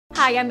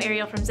Hi, I'm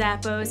Ariel from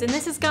Zappos, and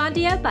this is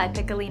Gandia by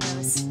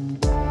Pikolinos.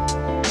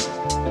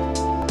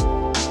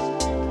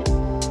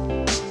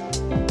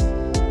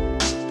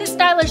 This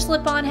stylish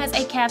slip-on has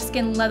a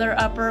calfskin leather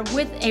upper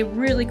with a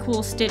really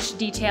cool stitch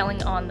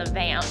detailing on the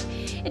vamp.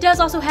 It does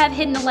also have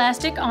hidden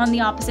elastic on the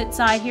opposite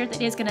side here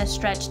that is going to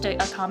stretch to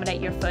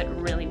accommodate your foot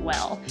really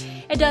well.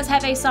 It does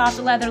have a soft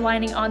leather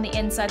lining on the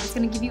inside that's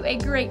going to give you a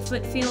great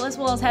foot feel, as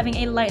well as having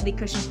a lightly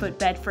cushioned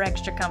footbed for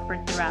extra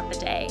comfort throughout the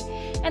day.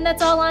 And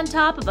that's all on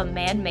top of a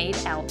man-made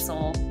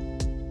outsole.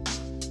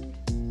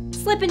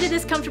 Slip into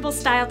this comfortable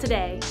style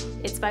today.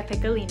 It's by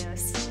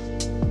Pikolinos.